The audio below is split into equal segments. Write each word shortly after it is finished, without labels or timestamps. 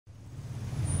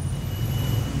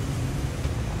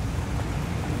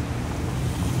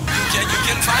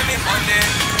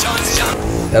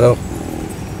Hello.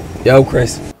 Yo,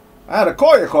 Chris. I had to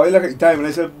call you look at the time and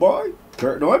I said, boy,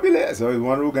 Kirk don't be late, so I was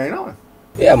wondering what's going on.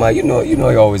 Yeah, man, you know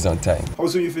you're always on time. How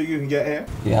soon you figure you can get here?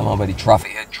 Yeah, man, but the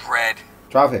traffic here dread.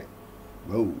 Traffic?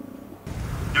 Whoa.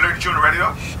 You learned the tune already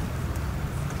though?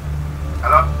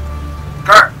 Hello?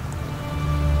 Kirk?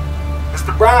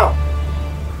 Mr. Brown?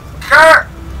 Kirk!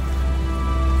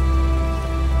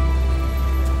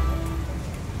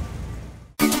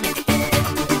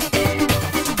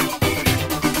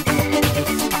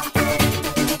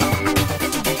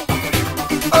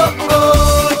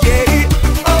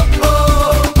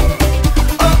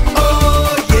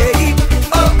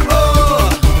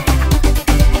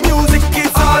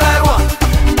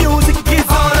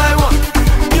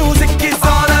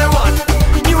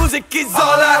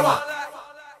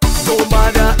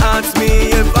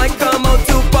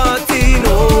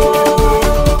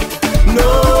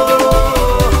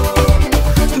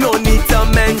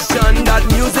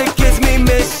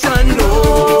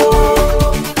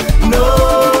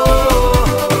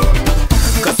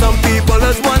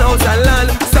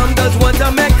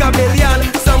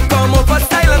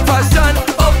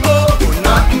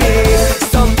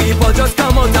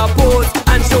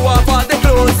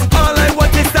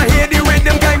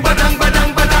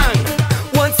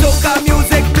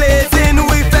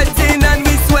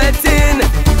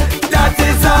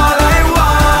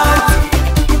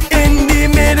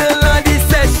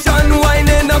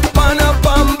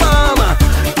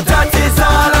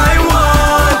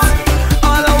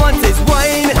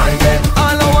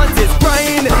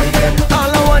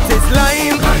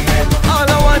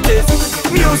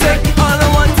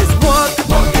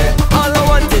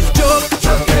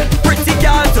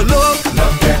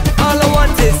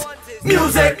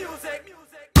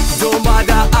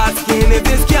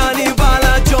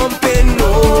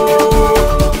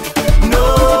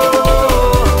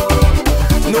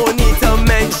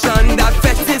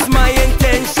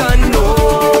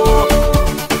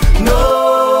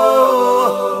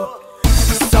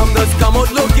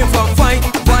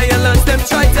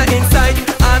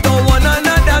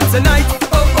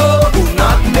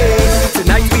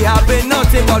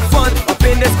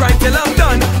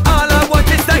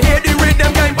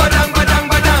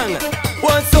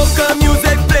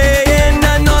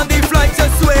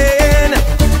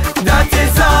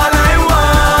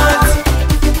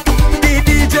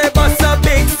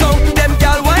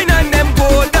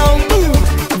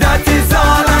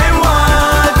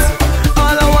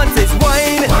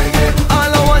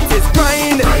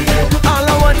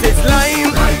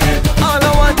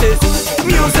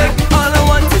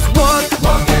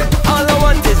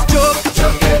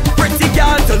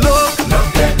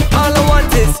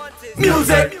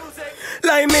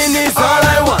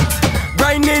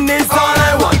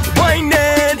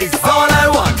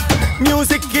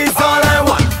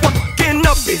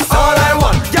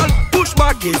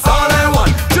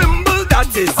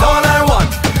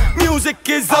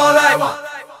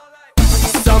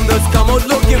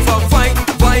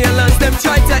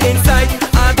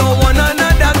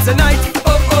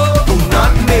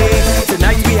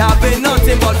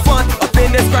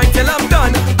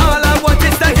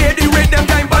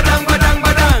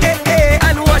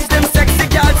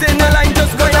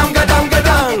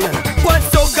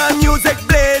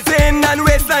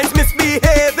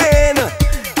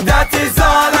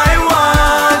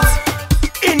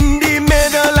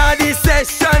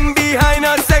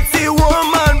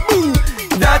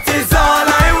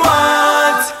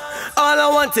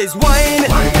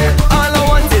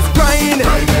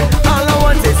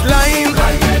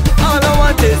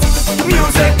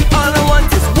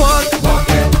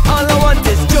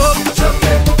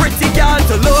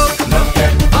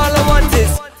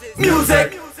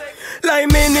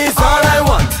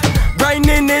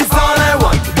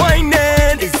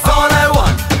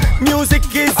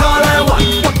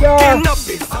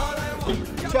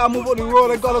 Move on the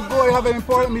road, I gotta go, I have an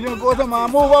important meeting to go to,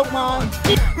 man. Move up, man.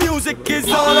 Music is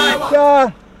all I want.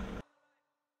 Yeah.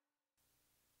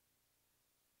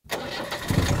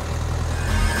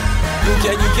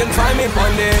 You can find me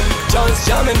on there, just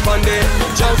jamming on there,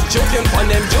 just juking on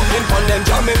them, jamming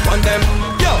on them.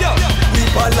 Yo, we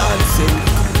balancing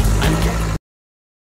and